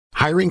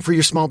Hiring for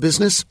your small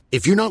business?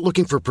 If you're not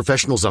looking for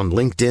professionals on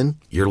LinkedIn,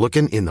 you're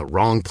looking in the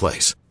wrong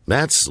place.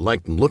 That's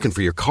like looking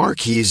for your car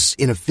keys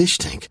in a fish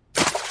tank.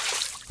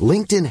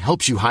 LinkedIn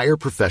helps you hire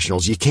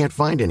professionals you can't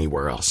find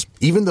anywhere else,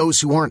 even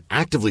those who aren't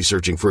actively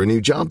searching for a new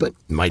job but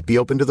might be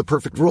open to the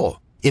perfect role.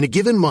 In a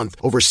given month,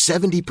 over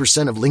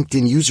 70% of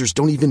LinkedIn users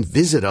don't even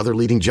visit other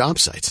leading job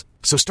sites.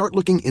 So start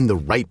looking in the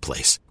right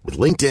place. With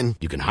LinkedIn,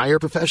 you can hire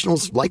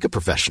professionals like a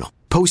professional.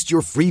 Post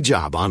your free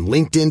job on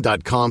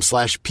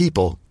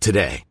linkedin.com/people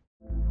today.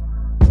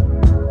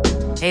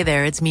 Hey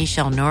there, it's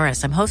Michelle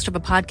Norris. I'm host of a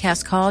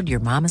podcast called Your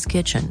Mama's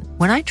Kitchen.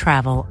 When I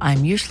travel,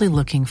 I'm usually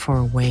looking for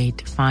a way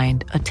to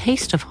find a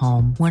taste of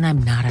home when I'm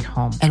not at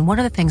home. And one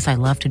of the things I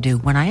love to do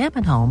when I am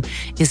at home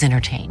is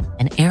entertain.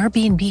 And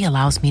Airbnb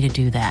allows me to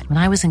do that. When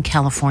I was in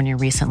California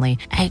recently,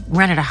 I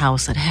rented a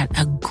house that had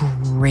a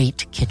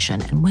great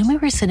kitchen. And when we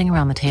were sitting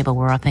around the table,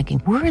 we're all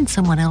thinking, we're in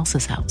someone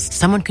else's house.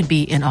 Someone could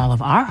be in all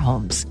of our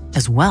homes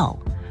as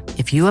well.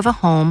 If you have a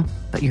home,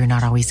 but you're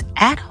not always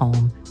at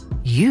home,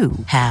 you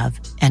have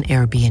an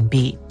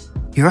Airbnb.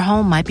 Your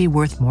home might be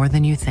worth more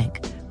than you think.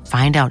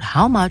 Find out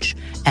how much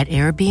at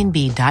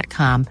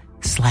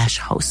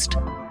airbnb.com/host.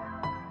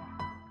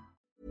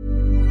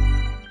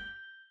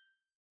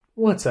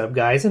 What's up,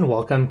 guys, and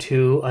welcome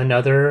to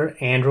another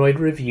Android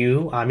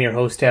review. I'm your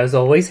host, as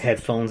always,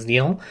 Headphones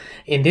Neil.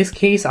 In this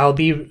case, I'll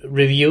be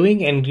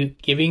reviewing and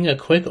giving a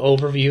quick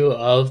overview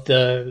of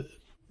the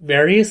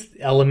various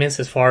elements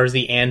as far as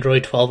the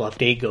Android 12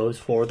 update goes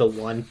for the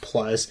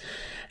OnePlus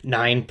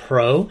 9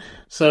 Pro.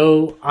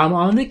 So I'm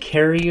on the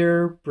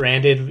carrier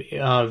branded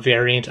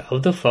variant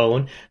of the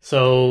phone,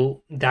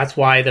 so that's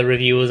why the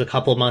review is a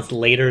couple months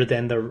later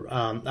than the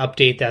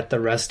update that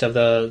the rest of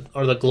the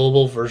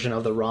global version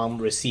of the ROM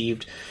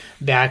received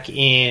back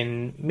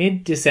in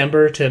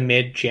mid-December to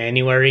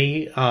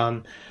mid-January.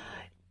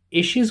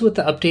 Issues with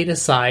the update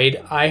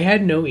aside, I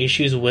had no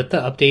issues with the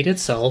update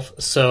itself.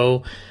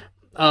 So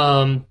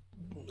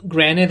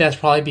granted, that's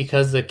probably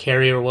because the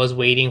carrier was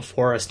waiting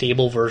for a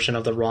stable version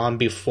of the ROM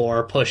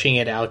before pushing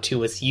it out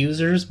to its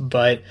users,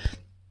 but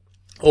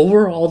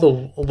overall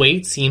the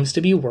wait seems to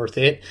be worth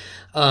it.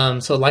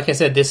 So like I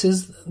said, this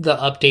is the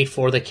update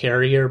for the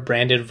carrier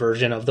branded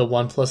version of the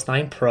OnePlus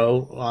 9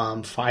 Pro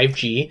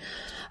 5G.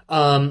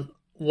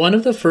 One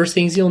of the first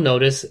things you'll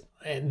notice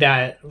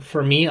that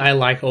for me I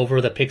like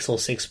over the Pixel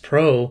 6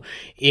 Pro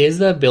is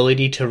the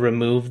ability to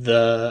remove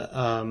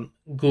the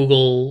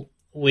Google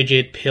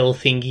widget pill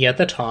thingy at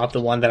the top,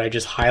 the one that I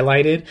just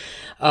highlighted,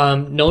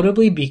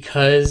 notably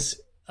because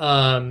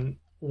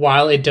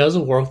while it does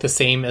work the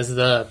same as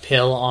the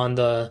pill on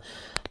the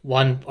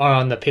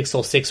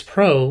Pixel 6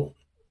 Pro,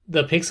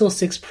 the Pixel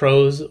 6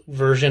 Pro's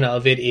version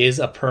of it is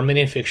a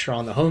permanent fixture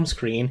on the home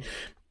screen.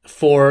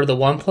 For the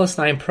OnePlus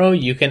 9 Pro,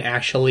 you can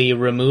actually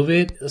remove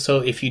it. So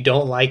if you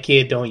don't like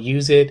it, don't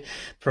use it,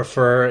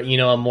 prefer,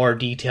 a more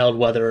detailed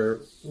weather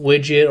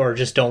widget or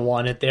just don't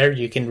want it there,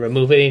 you can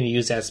remove it and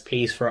use that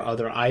space for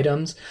other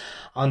items.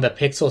 On the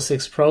Pixel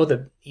 6 Pro,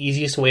 the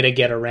easiest way to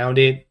get around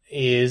it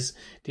is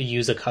to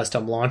use a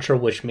custom launcher,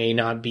 which may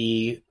not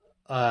be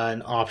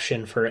an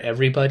option for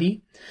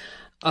everybody.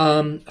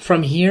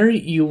 From here,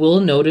 you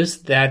will notice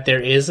that there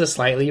is a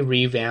slightly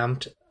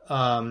revamped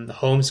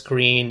home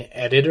screen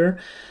editor.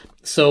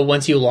 So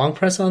once you long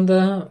press on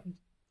the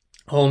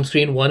home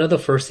screen, one of the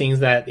first things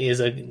that is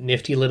a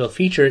nifty little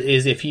feature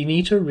is if you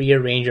need to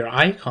rearrange your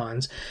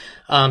icons.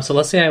 So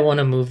let's say I want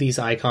to move these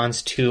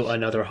icons to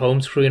another home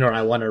screen, or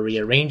I want to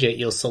rearrange it.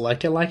 You'll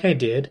select it like I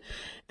did.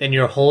 Then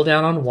you'll hold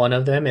down on one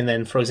of them. And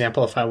then, for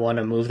example, if I want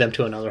to move them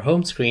to another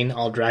home screen,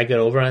 I'll drag it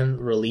over and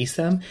release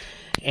them.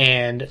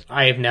 And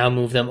I have now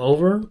moved them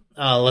over.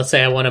 Let's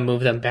say I want to move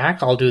them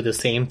back. I'll do the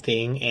same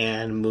thing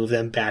and move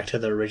them back to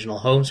the original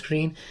home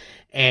screen,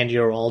 and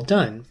you're all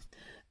done.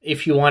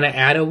 If you want to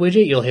add a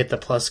widget, you'll hit the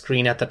plus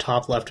screen at the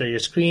top left of your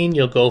screen.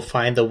 You'll go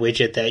find the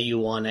widget that you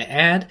want to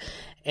add,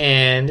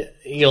 and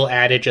you'll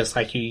add it just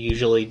like you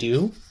usually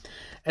do.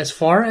 As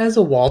far as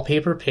a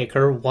wallpaper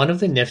picker, one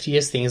of the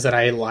niftiest things that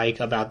I like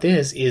about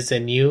this is the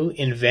new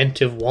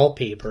inventive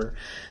wallpaper.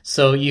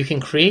 So you can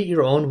create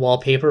your own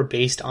wallpaper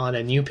based on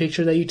a new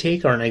picture that you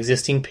take or an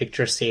existing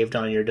picture saved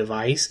on your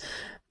device.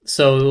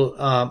 So,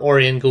 or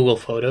in Google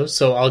Photos.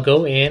 So I'll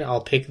go in,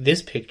 I'll pick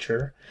this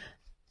picture,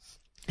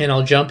 and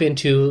I'll jump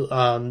into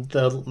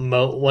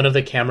one of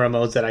the camera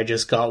modes that I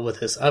just got with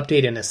this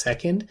update in a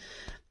second.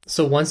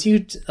 So once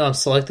you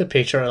select the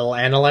picture, it'll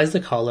analyze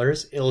the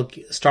colors. It'll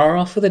start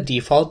off with a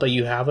default, but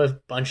you have a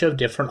bunch of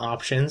different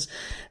options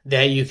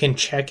that you can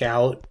check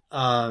out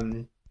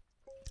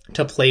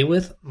to play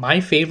with. My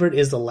favorite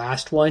is the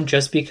last one,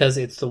 just because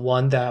it's the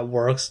one that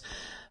works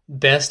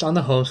best on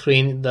the home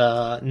screen.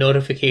 The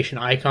notification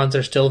icons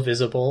are still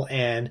visible,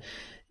 and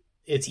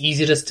it's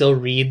easy to still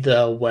read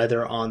the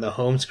weather on the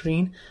home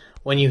screen.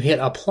 When you hit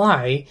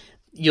apply,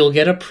 you'll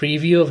get a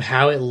preview of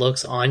how it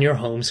looks on your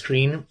home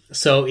screen.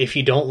 So if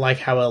you don't like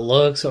how it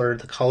looks, or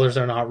the colors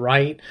are not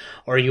right,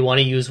 or you want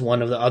to use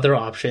one of the other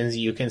options,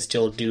 you can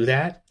still do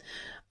that.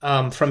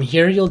 From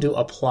here, you'll do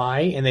apply,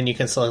 and then you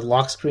can select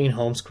lock screen,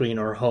 home screen,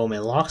 or home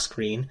and lock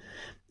screen.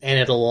 and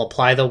it'll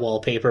apply the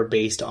wallpaper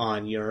based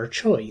on your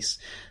choice.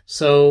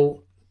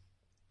 So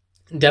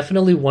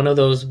definitely one of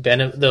those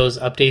those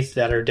updates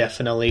that are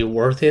definitely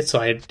worth it. So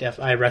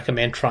I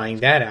recommend trying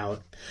that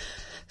out.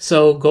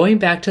 So going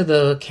back to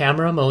the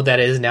camera mode that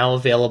is now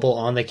available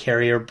on the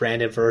carrier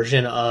branded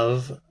version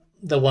of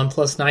the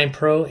OnePlus 9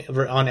 Pro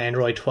on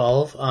Android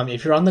 12.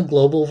 If you're on the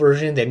global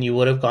version, then you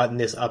would have gotten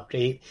this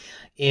update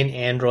in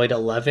Android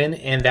 11,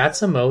 and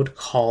that's a mode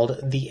called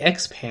the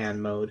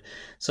X-Pan mode.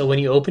 So when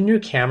you open your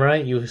camera,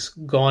 you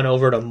go on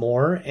over to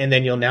More, and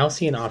then you'll now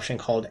see an option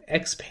called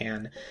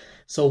X-Pan.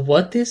 So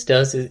what this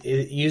does is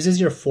it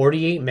uses your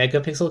 48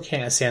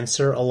 megapixel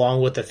sensor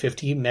along with the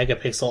 50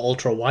 megapixel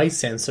ultra wide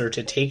sensor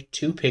to take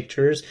two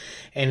pictures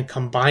and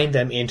combine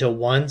them into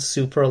one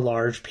super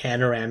large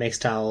panoramic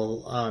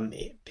style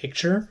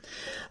picture.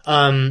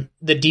 The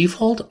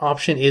default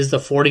option is the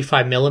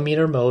 45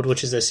 millimeter mode,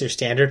 which is your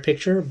standard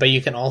picture, but you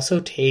can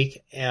also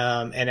take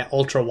an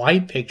ultra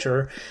wide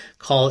picture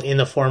called in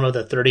the form of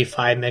the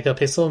 35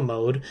 megapixel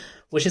mode,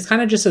 which is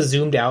kind of just a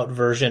zoomed out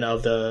version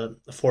of the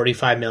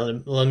 45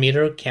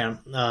 millimeter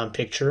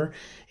picture.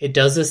 It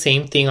does the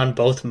same thing on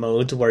both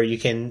modes where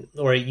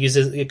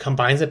it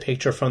combines a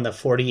picture from the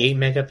 48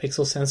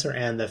 megapixel sensor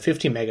and the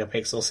 50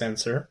 megapixel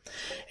sensor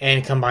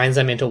and combines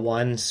them into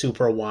one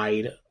super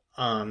wide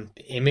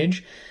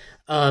image.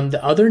 The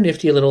other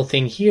nifty little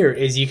thing here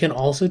is you can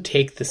also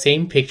take the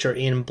same picture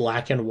in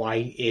black and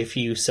white if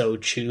you so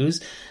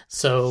choose.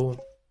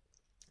 So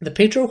the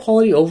picture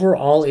quality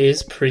overall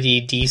is pretty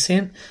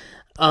decent.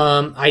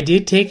 I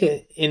did take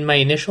in my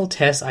initial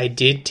test, I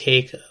did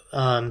take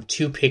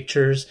two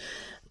pictures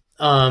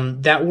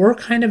that were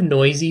kind of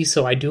noisy,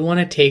 so I do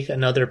want to take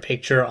another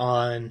picture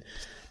on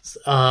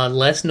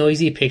less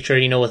noisy picture,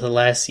 with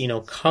less,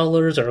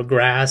 colors or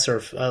grass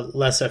or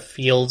less of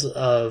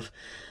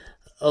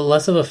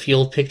a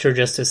field picture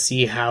just to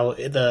see how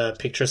the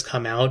pictures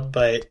come out.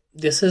 But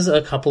this is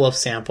a couple of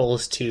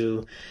samples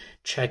to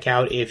check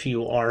out if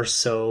you are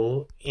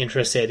so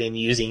interested in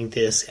using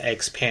this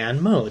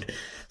X-Pan mode.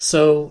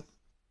 So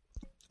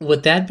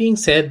with that being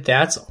said,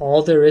 that's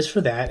all there is for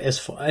that.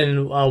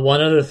 And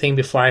one other thing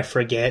before I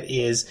forget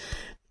is,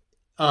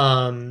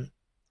 while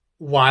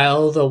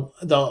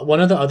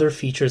one of the other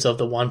features of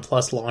the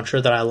OnePlus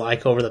launcher that I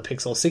like over the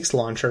Pixel 6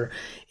 launcher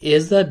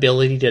is the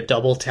ability to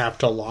double tap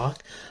to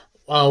lock.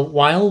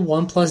 While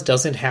OnePlus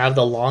doesn't have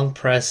the long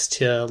press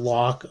to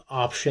lock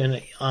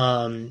option,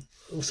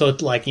 so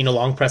it's like,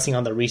 long pressing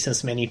on the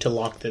recents menu to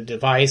lock the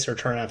device or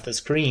turn off the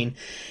screen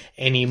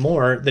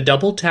anymore, the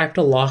double tap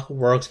to lock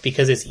works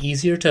because it's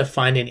easier to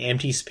find an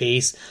empty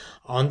space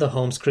on the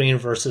home screen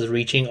versus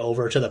reaching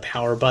over to the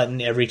power button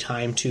every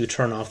time to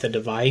turn off the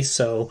device.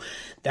 So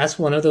that's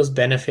one of those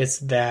benefits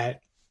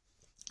that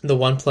the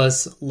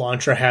OnePlus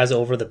launcher has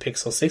over the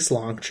Pixel 6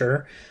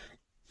 launcher.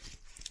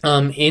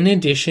 In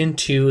addition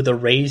to the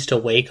raise to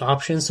wake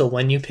option, so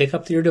when you pick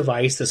up your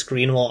device, the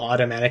screen will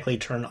automatically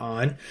turn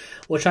on,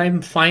 which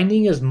I'm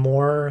finding is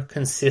more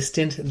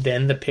consistent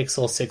than the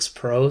Pixel 6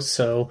 Pro.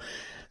 So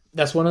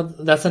that's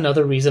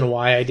another reason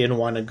why I didn't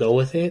want to go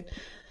with it.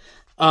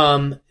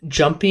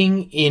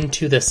 Jumping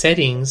into the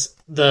settings,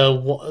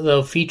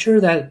 the feature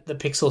that the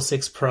Pixel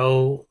 6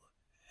 Pro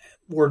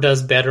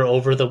does better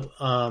over the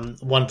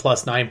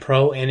OnePlus 9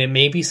 Pro, and it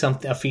may be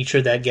a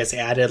feature that gets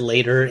added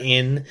later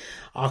in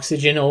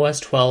Oxygen OS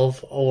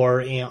 12 or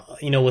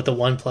with the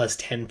OnePlus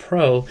 10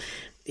 Pro,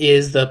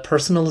 is the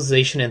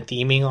personalization and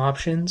theming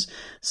options.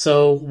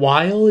 So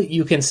while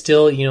you can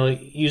still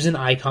use an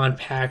icon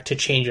pack to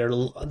change the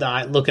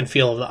look and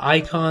feel of the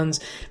icons,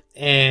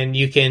 and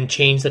you can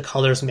change the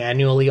colors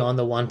manually on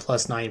the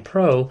OnePlus 9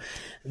 Pro,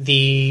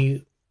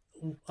 the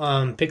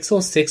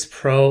Pixel 6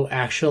 Pro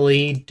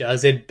actually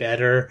does it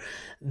better.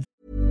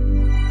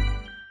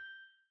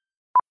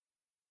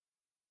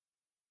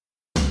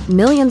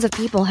 Millions of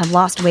people have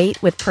lost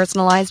weight with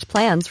personalized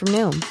plans from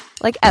Noom.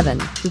 Like Evan,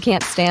 who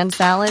can't stand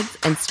salads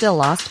and still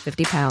lost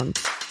 50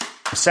 pounds.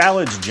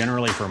 Salads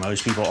generally for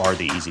most people are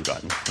the easy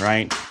button,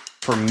 right?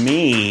 For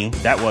me,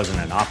 that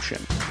wasn't an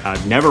option.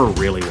 I never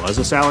really was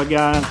a salad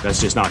guy. That's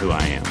just not who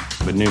I am.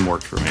 But Noom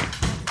worked for me.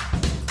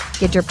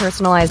 Get your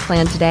personalized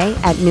plan today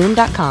at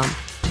Noom.com.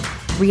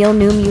 Real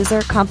Noom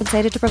user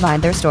compensated to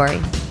provide their story.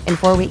 In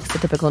 4 weeks, the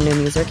typical Noom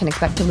user can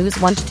expect to lose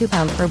 1 to 2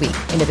 pounds per week.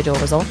 Individual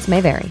results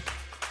may vary.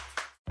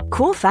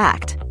 Cool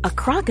fact, a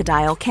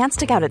crocodile can't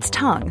stick out its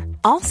tongue.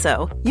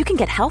 Also, you can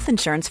get health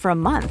insurance for a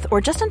month or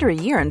just under a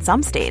year in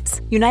some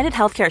states. United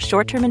Healthcare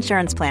short-term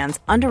insurance plans,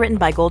 underwritten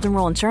by Golden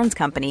Rule Insurance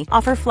Company,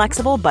 offer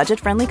flexible,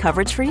 budget-friendly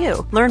coverage for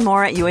you. Learn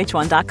more at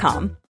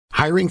uh1.com.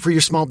 Hiring for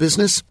your small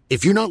business?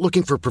 If you're not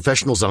looking for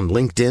professionals on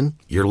LinkedIn,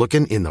 you're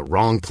looking in the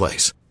wrong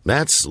place.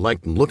 That's like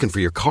looking for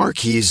your car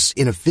keys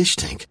in a fish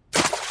tank.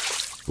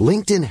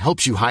 LinkedIn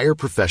helps you hire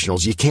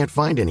professionals you can't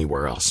find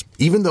anywhere else,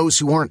 even those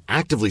who aren't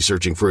actively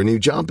searching for a new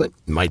job but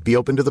might be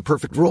open to the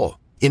perfect role.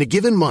 In a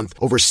given month,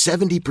 over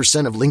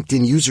 70% of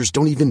LinkedIn users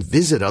don't even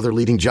visit other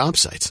leading job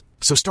sites.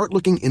 So start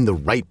looking in the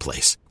right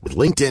place. With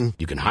LinkedIn,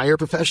 you can hire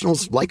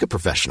professionals like a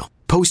professional.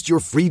 Post your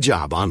free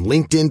job on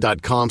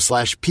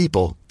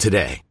linkedin.com/people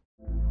today.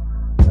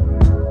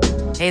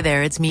 Hey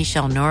there, it's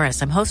Michelle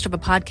Norris. I'm host of a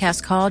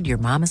podcast called Your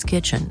Mama's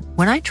Kitchen.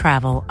 When I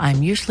travel,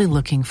 I'm usually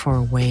looking for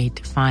a way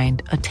to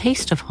find a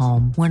taste of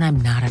home when I'm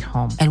not at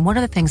home. And one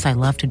of the things I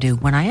love to do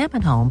when I am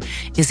at home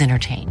is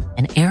entertain.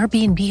 And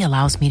Airbnb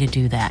allows me to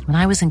do that. When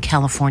I was in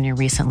California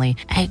recently,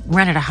 I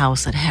rented a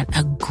house that had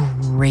a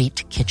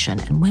great kitchen.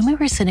 And when we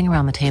were sitting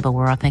around the table,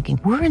 we're all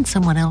thinking, we're in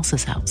someone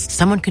else's house.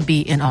 Someone could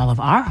be in all of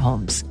our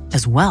homes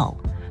as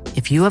well.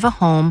 If you have a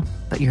home,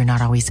 but you're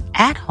not always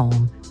at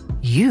home,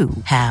 you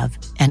have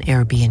an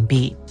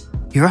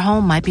Airbnb. Your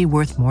home might be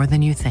worth more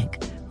than you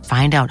think.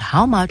 Find out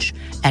how much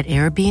at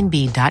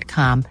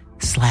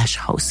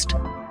airbnb.com/host.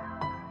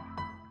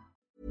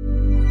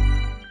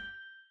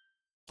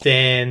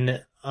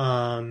 Then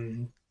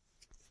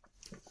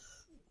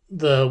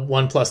the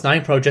OnePlus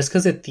 9 Pro, just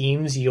because it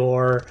themes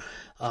your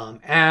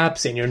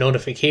apps and your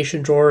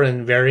notification drawer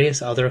and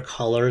various other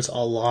colors a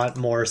lot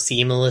more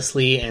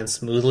seamlessly and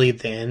smoothly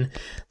than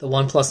the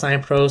OnePlus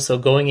 9 Pro. So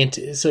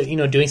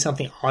doing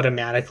something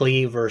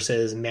automatically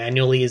versus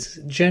manually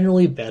is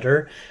generally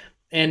better.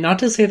 And not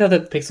to say that the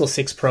Pixel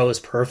 6 Pro is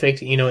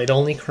perfect. It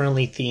only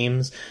currently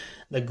themes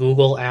the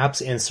Google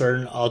apps and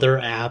certain other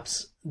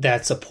apps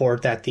that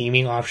support that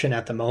theming option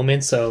at the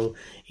moment. So,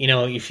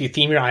 if you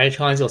theme your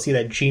icons, you'll see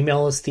that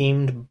Gmail is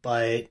themed,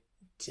 but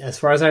as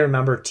far as I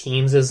remember,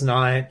 Teams is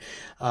not,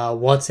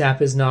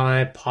 WhatsApp is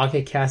not,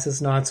 Pocket Cast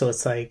is not. So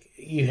it's like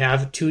you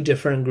have two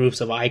different groups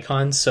of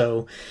icons.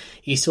 So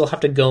you still have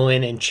to go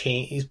in and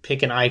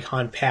pick an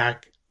icon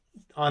pack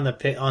on the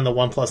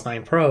OnePlus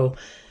 9 Pro.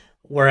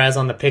 Whereas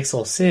on the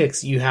Pixel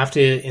 6, you have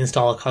to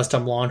install a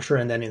custom launcher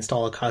and then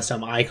install a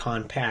custom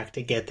icon pack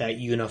to get that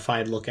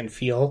unified look and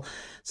feel.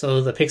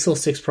 So the Pixel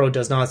 6 Pro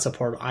does not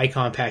support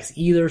icon packs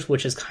either,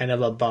 which is kind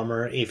of a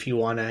bummer if you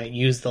want to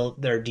use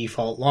their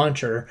default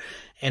launcher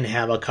and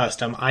have a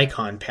custom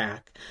icon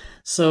pack.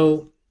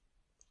 So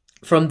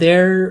from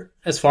there,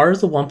 as far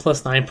as the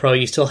OnePlus 9 Pro,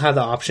 you still have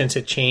the option to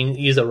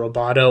use a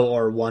Roboto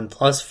or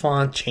OnePlus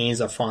font, change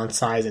the font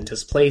size and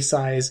display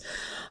size.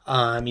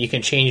 You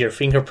can change your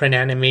fingerprint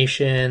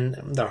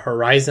animation, the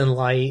horizon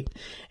light,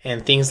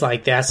 and things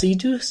like that. So you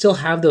do still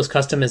have those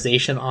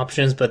customization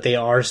options, but they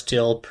are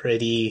still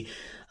pretty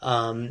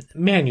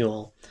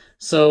manual.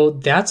 So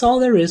that's all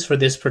there is for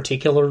this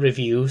particular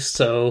review.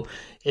 So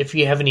if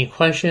you have any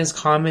questions,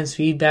 comments,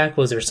 feedback,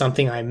 was there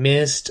something I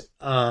missed?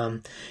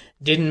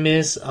 Didn't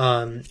miss.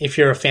 If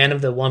you're a fan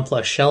of the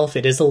OnePlus shelf,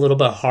 it is a little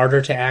bit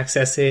harder to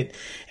access it,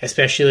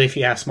 especially if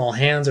you have small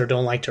hands or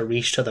don't like to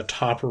reach to the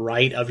top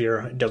right of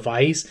your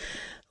device,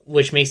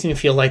 which makes me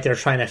feel like they're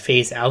trying to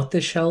phase out the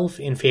shelf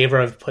in favor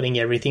of putting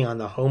everything on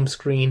the home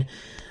screen.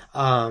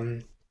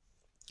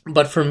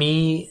 But for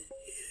me,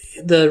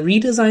 the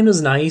redesign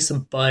was nice,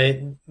 but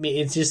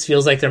it just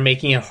feels like they're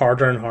making it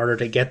harder and harder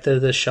to get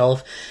to the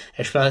shelf,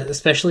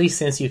 especially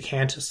since you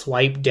can't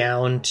swipe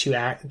down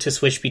to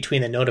switch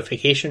between the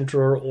notification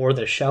drawer or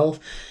the shelf.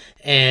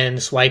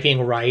 And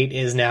swiping right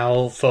is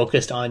now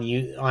focused on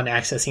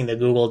accessing the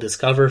Google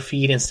Discover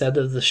feed instead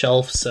of the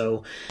shelf.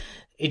 So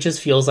it just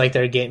feels like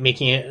they're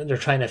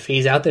trying to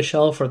phase out the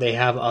shelf, or they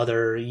have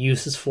other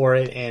uses for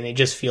it, and it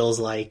just feels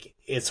like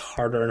it's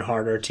harder and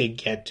harder to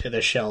get to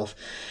the shelf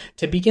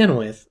to begin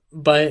with.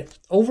 But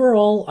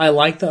overall, I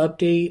like the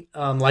update.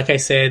 Like I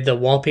said, the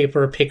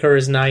wallpaper picker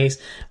is nice.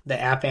 The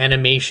app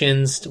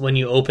animations when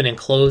you open and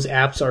close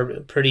apps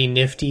are pretty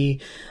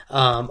nifty.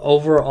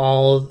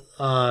 Overall,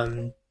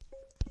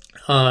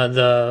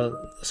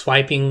 the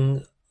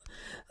swiping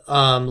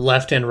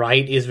left and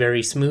right is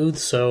very smooth,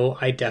 so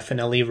I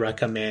definitely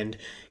recommend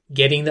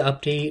getting the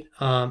update.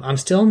 I'm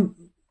still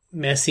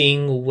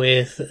messing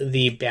with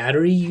the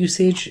battery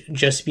usage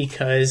just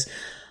because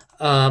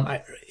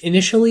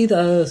initially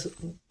the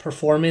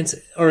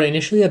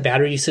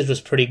battery usage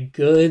was pretty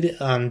good.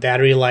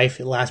 Battery life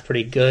lasts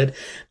pretty good,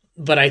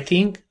 but I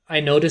think I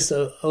noticed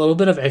a little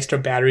bit of extra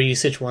battery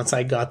usage once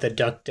I got the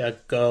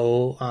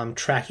DuckDuckGo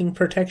tracking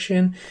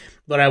protection.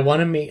 But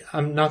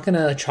I'm not going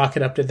to chalk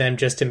it up to them,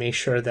 just to make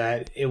sure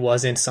that it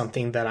wasn't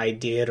something that I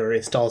did or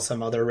installed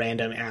some other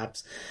random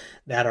apps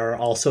that are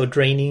also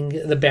draining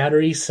the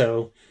battery.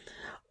 So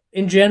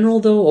in general,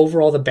 though,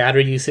 overall, the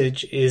battery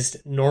usage is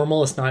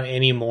normal. It's not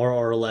any more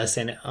or less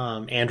than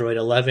Android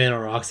 11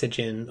 or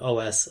Oxygen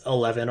OS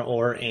 11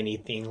 or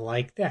anything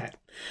like that.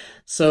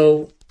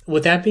 So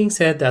with that being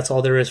said, that's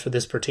all there is for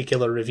this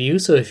particular review.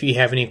 So if you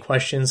have any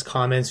questions,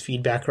 comments,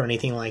 feedback, or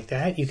anything like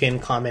that, you can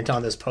comment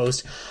on this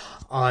post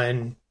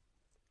on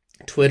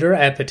Twitter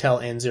at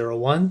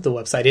PatelN01. The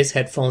website is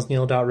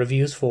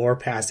headphonesneil.reviews for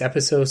past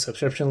episodes,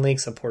 subscription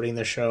links, supporting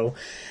the show,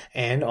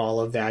 and all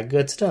of that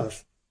good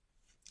stuff.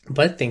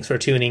 But thanks for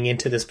tuning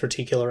into this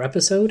particular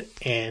episode,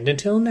 and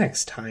until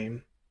next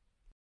time.